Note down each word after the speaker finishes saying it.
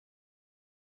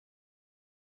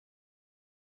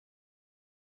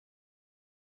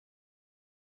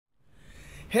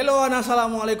Hello and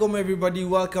assalamualaikum everybody,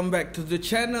 welcome back to the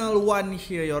channel. One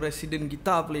here, your resident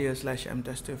guitar player slash M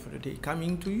tester for the day,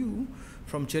 coming to you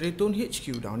from Tyrone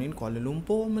HQ down in Kuala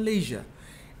Lumpur, Malaysia.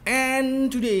 And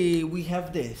today we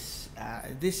have this.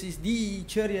 This is the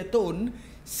Tone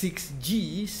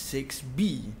 6G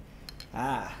 6B.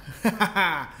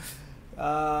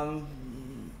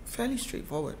 Fairly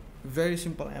straightforward, very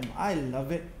simple amp. I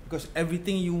love it because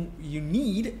everything you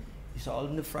need is all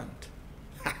in the front.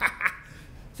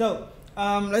 So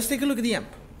let's take a look at the amp.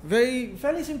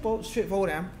 Fairly simple, straightforward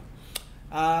amp.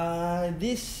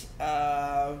 This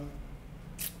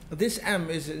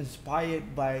amp is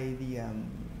inspired by the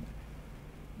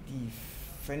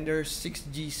Fender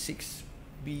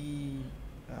 6G6B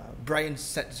Brian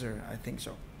Setzer, I think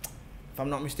so, if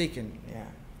I'm not mistaken. Yeah.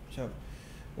 So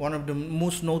one of the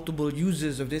most notable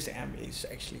uses of this amp is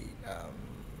actually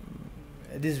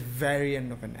this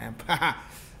variant of an amp.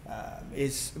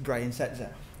 Is Brian Setzer.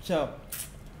 So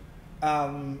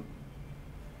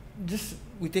just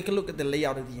we take a look at the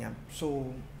layout of the amp.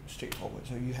 So straightforward.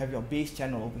 So you have your bass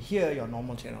channel over here, your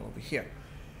normal channel over here.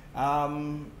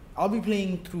 I'll be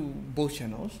playing through both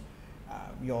channels,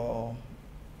 your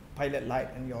pilot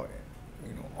light and your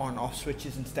on-off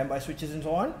switches and standby switches and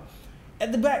so on.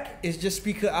 At the back is just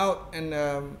speaker out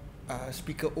and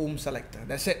speaker ohm selector.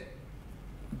 That's it.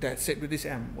 That's it with this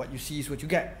amp. What you see is what you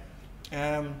get.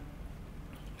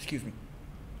 Excuse me.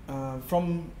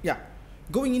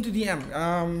 Going into the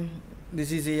amp,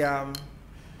 this is a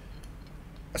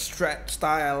Strat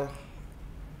style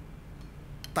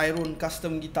Tyrone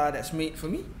Custom guitar that's made for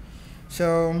me.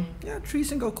 So yeah, 3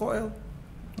 single coil,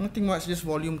 nothing much, just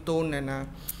volume, tone, and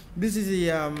this is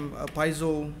a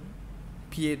piezo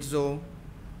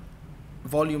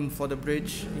volume for the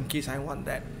bridge in case I want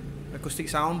that acoustic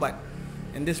sound. But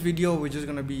in this video we're just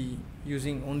gonna be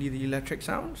using only the electric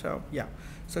sound. So yeah,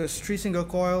 so it's 3 single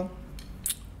coil,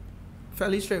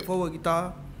 fairly straightforward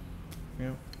guitar.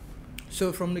 Yeah.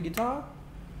 So from the guitar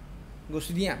goes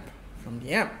to the amp, from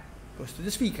the amp goes to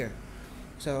the speaker.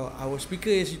 So our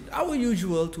speaker is our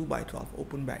usual 2x12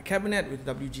 open back cabinet with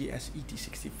WGS ET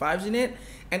 65s in it,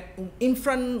 and in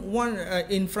front one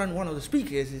of the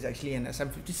speakers is actually an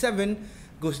SM57,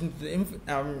 goes into the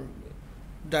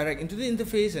direct into the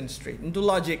interface and straight into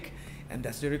Logic. And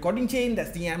that's the recording chain,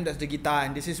 that's the amp, that's the guitar,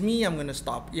 and this is me. I'm gonna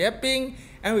stop yapping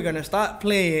and we're gonna start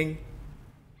playing.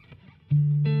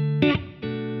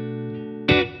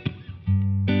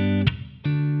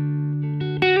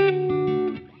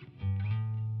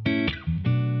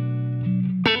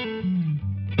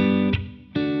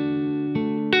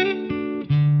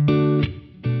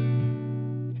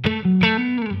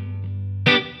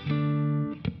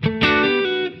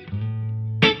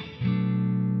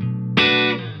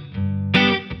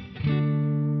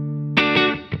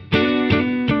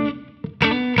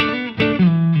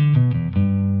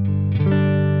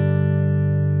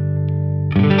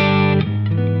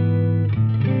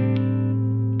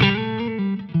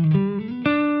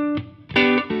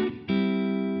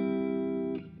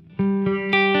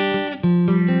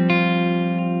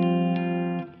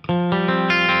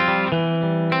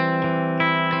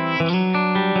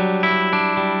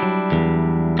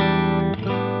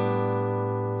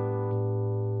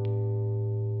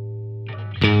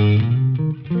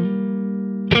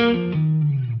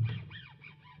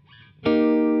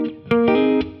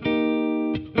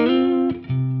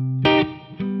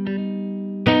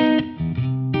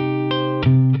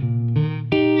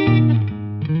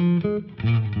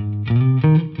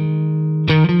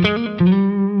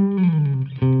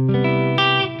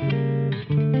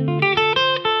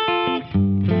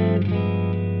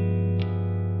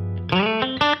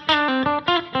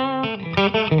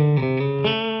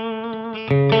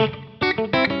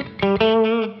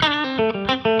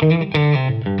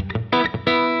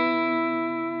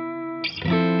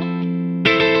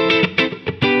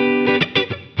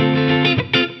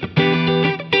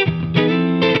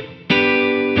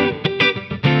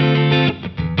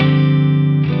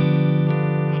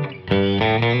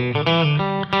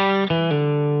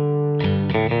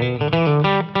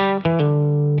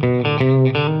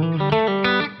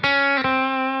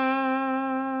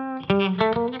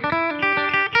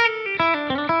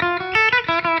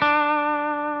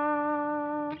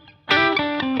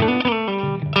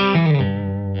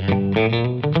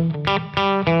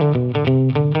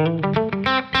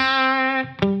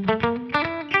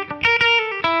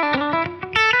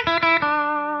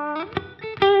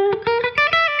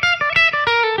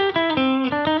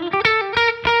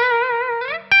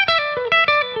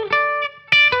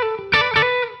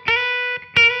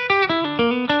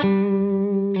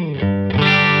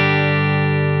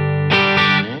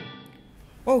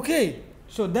 Okay,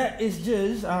 so that is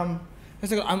just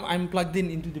I'm plugged in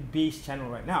into the bass channel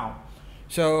right now.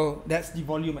 So that's the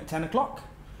volume at 10 o'clock.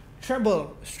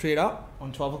 Treble straight up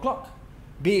on 12 o'clock.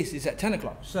 Bass is at 10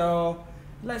 o'clock. So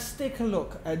let's take a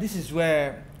look. This is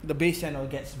where the bass channel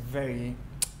gets very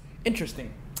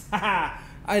interesting.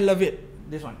 I love it,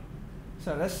 this one.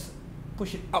 So let's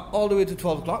push it up all the way to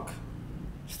 12 o'clock.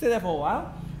 Stay there for a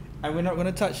while. And we're not going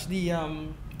to touch the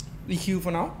EQ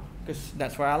for now, because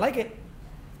that's where I like it.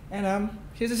 And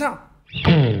here's the sound.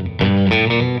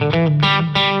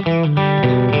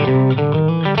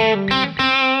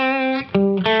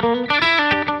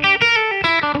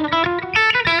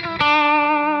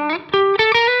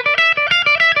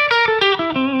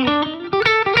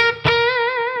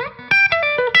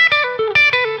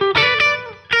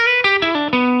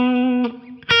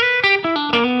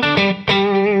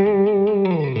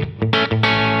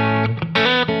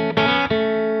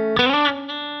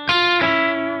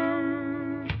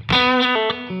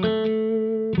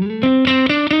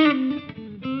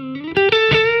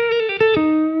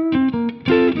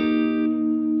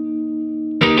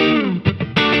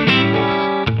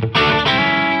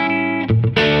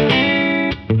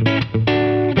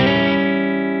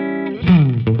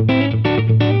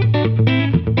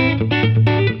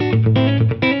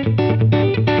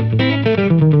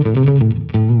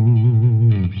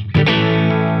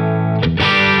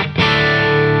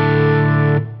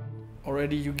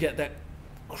 Already you get that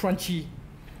crunchy,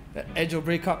 that edge of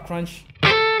breakup crunch.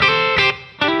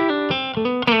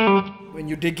 When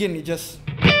you dig in, it just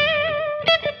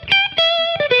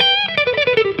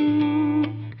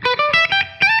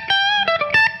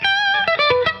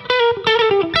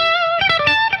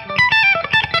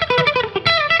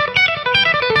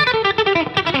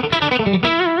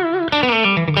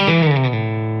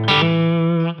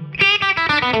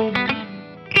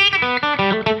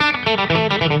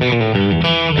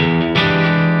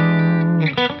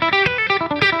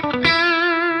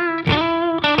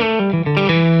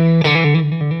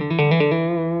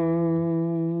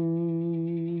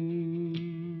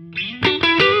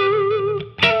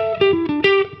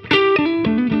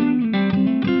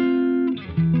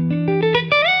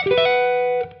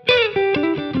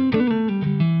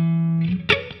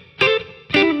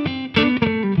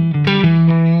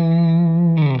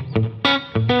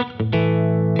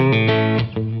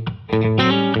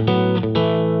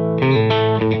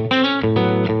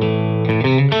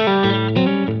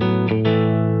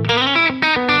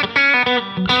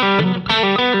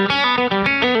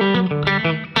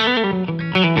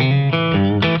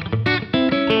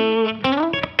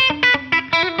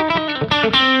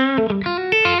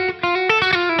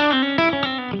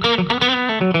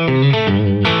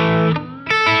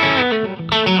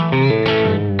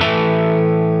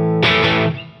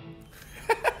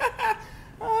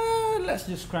let's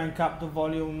just crank up the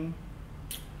volume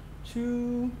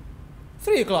to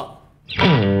 3 o'clock.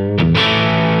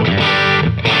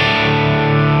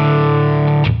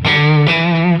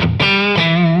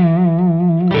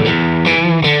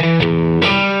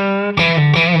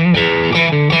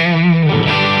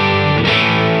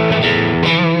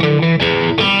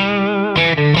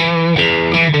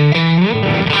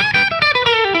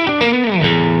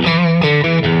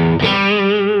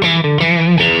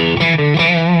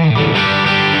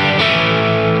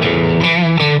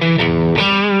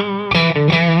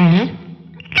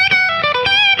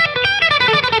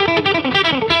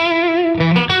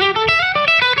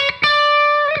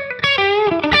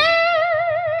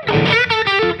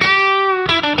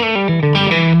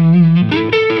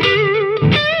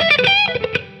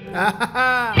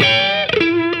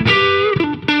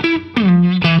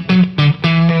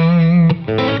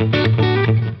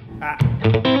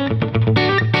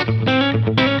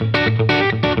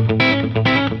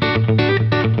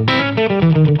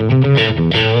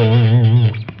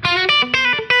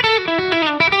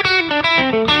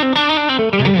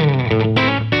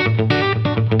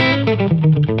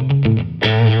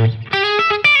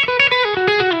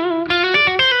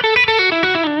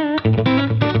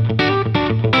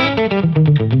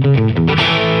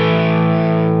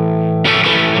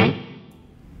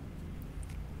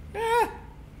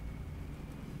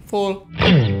 Full.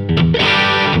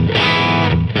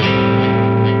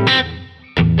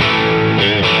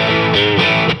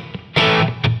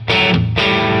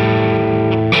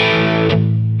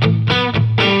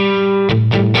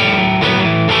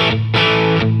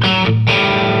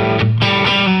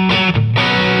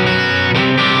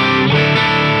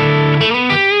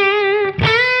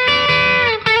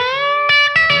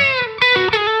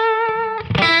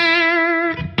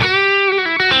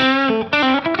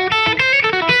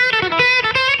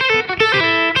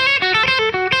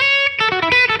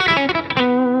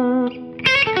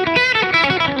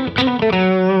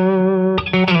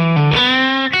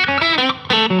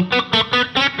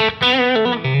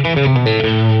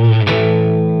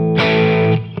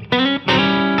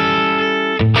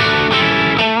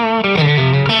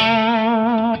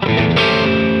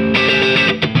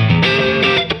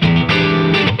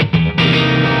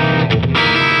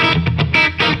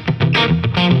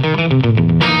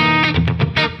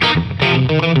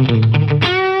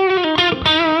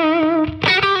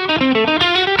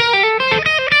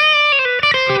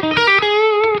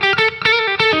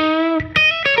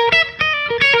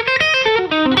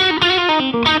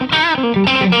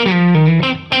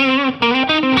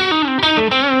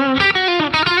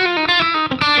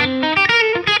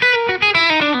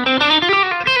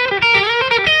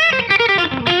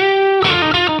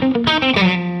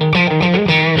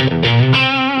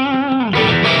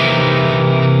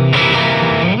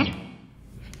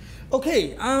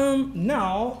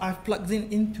 now I've plugged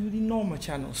in into the normal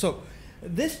channel. So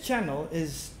this channel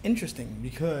is interesting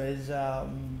because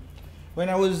when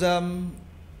I was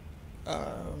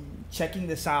checking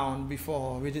the sound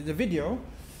before we did the video,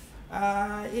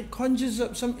 it conjures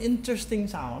up some interesting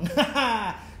sound.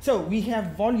 So we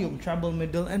have volume, treble,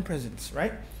 middle, and presence,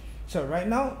 right? So right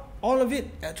now, all of it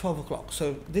at 12 o'clock.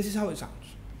 So this is how it sounds.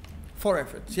 4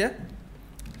 efforts, yeah?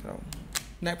 So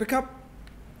neck pickup,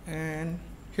 and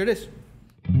here it is.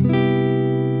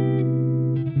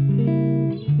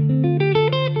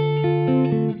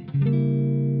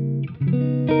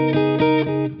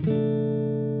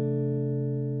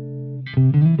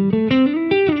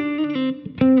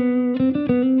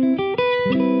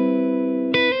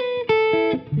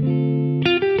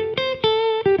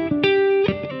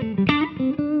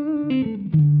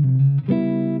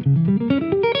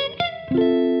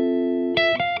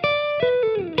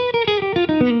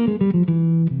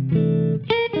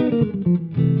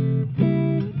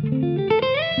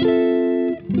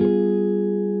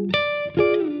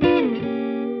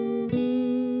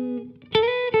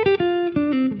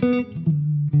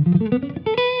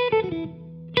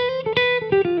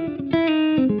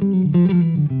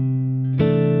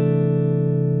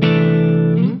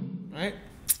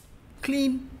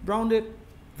 Clean, rounded,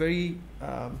 very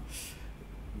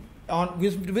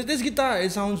with this guitar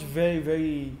it sounds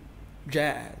very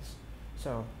jazz.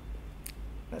 So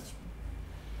that's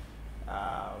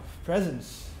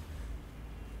presence,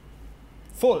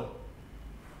 full,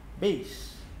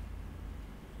 bass,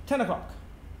 10 o'clock,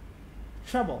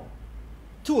 treble,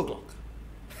 2 o'clock,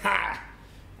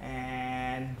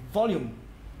 and volume.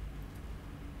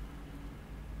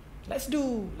 Let's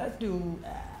do 2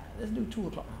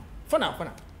 o'clock now. For now.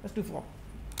 Let's do 4.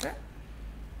 Okay?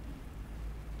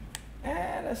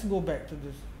 And let's go back to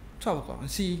this 12 o'clock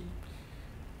and see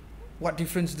what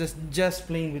difference does just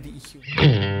playing with the EQ.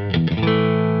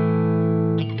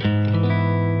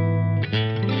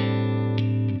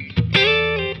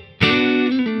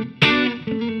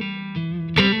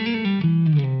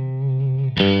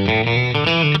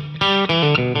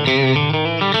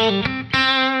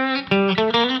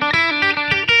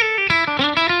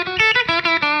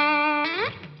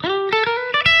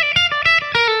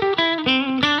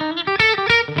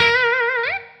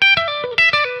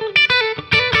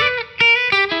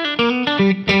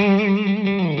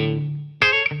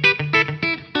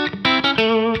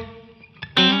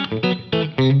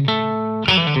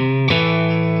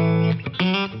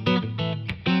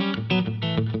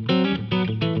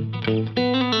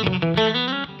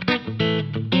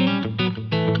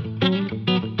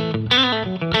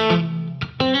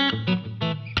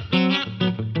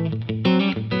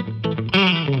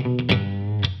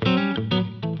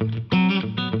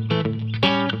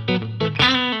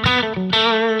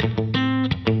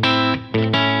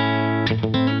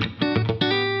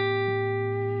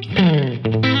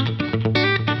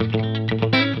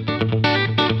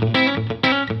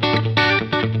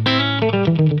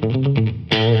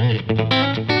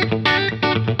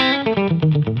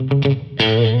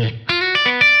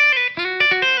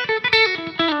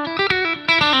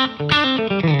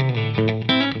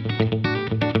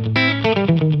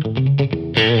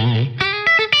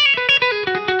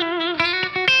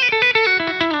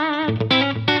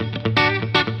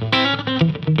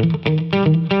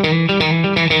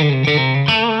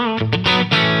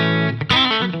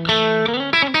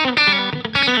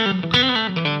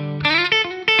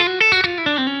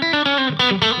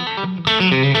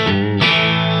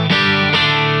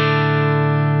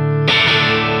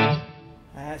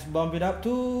 Let's bump it up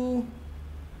to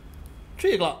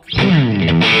 3 o'clock.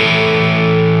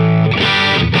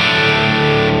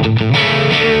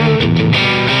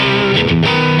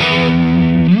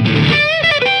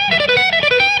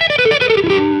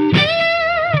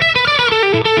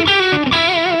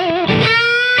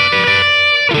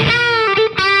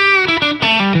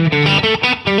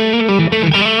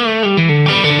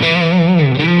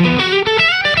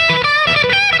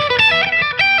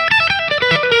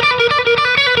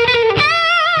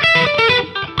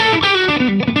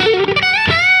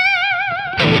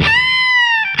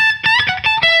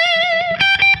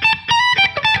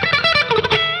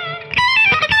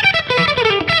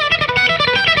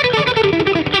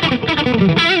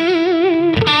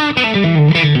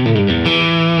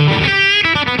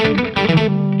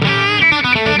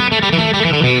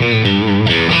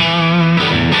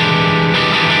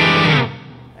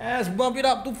 Let's bump it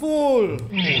up to full.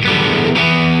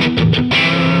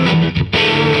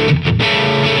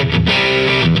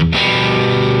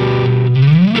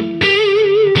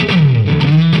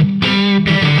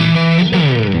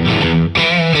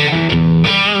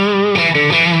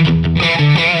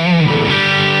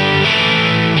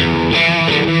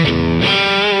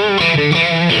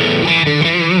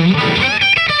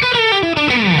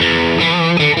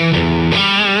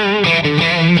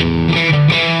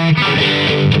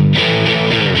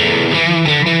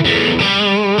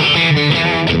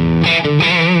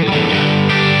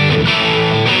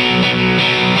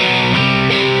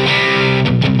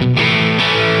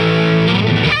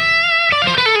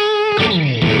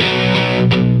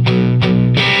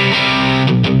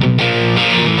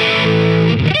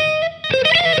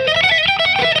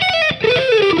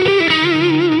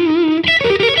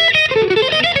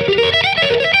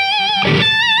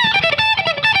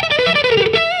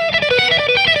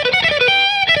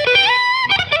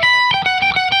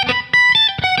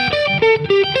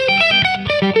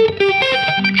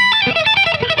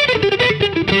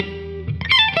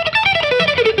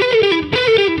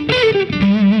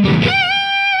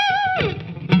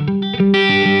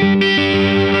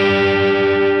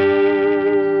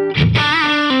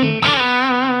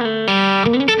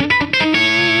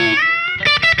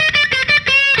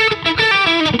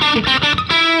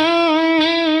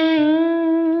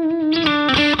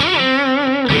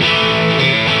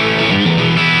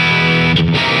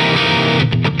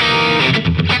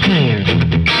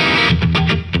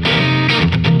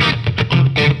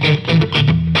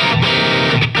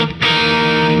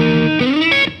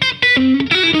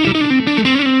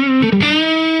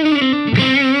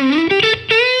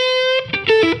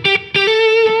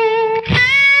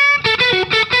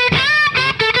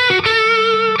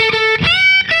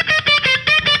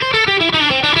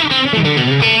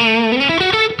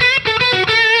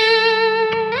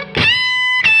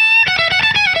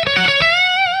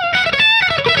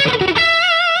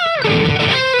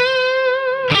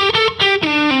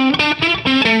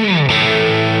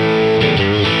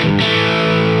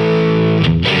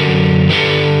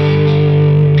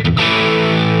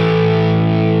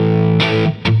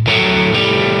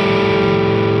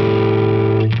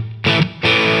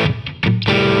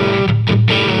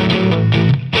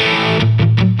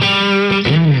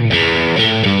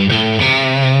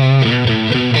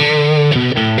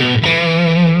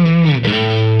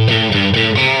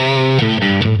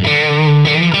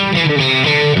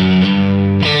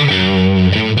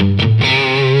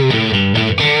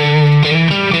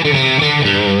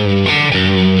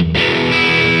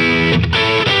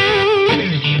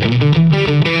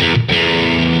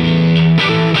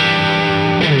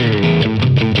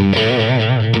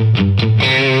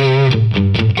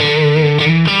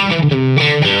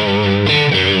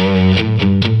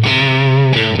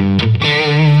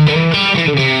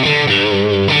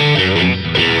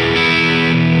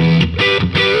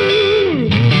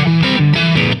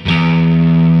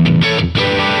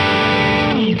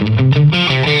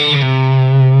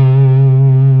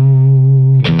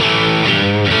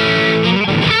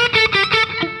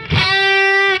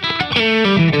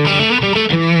 Wow,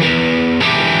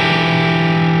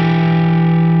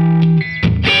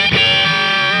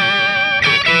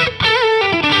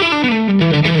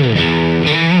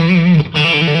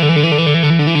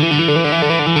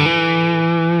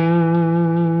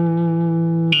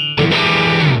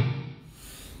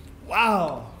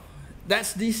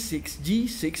 that's the 6G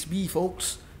 6B,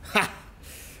 folks.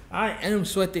 I am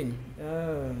sweating.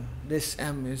 This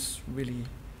amp is really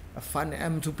a fun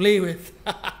amp to play with.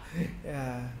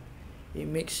 It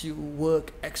makes you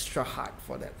work extra hard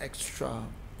for that extra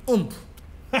oomph.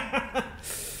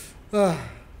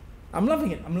 I'm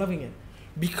loving it. I'm loving it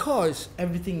because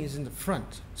everything is in the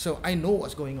front, so I know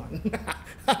what's going on.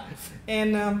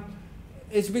 And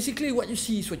it's basically what you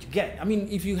see is what you get. I mean,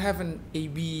 if you have an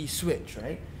AB switch,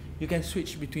 right, you can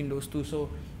switch between those two, so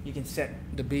you can set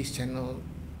the bass channel,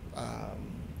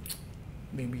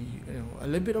 maybe a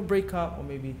little bit of breakup, or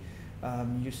maybe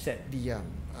you set the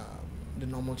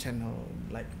normal channel,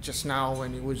 like just now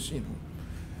when it was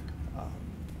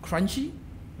crunchy.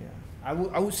 Yeah,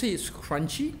 I would say it's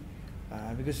crunchy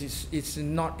because it's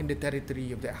not in the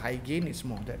territory of that high gain. It's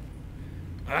more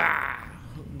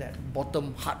that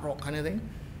bottom hard rock kind of thing,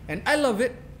 and I love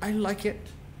it. I like it.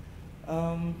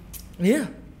 Yeah,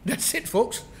 that's it,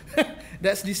 folks.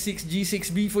 That's the 6G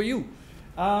 6B for you.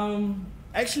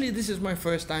 Actually, this is my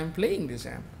first time playing this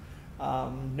amp.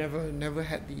 Never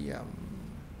had the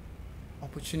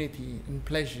opportunity and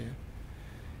pleasure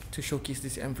to showcase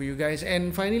this amp for you guys,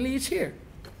 and finally it's here.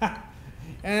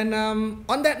 And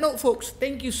on that note, folks,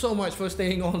 thank you so much for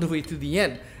staying all the way to the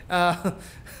end.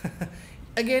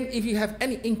 Again, if you have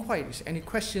any inquiries, any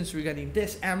questions regarding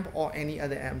this amp or any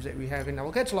other amps that we have in our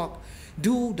catalog,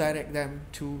 do direct them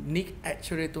to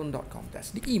nick@tyrone.com.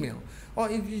 That's the email. Or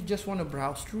if you just want to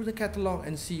browse through the catalog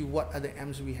and see what other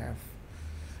amps we have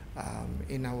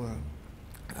in our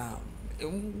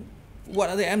what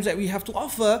other amps that we have to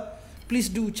offer, please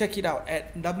do check it out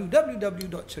at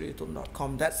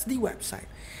www.tyrone.com. That's the website.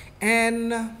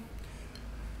 And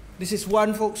this is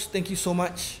one, folks. Thank you so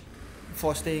much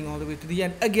for staying all the way to the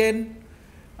end. Again,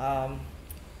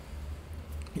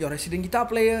 your resident guitar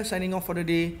player signing off for the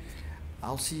day.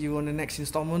 I'll see you on the next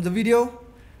installment of the video.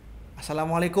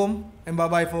 Assalamualaikum and bye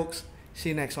bye, folks. See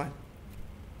you next one.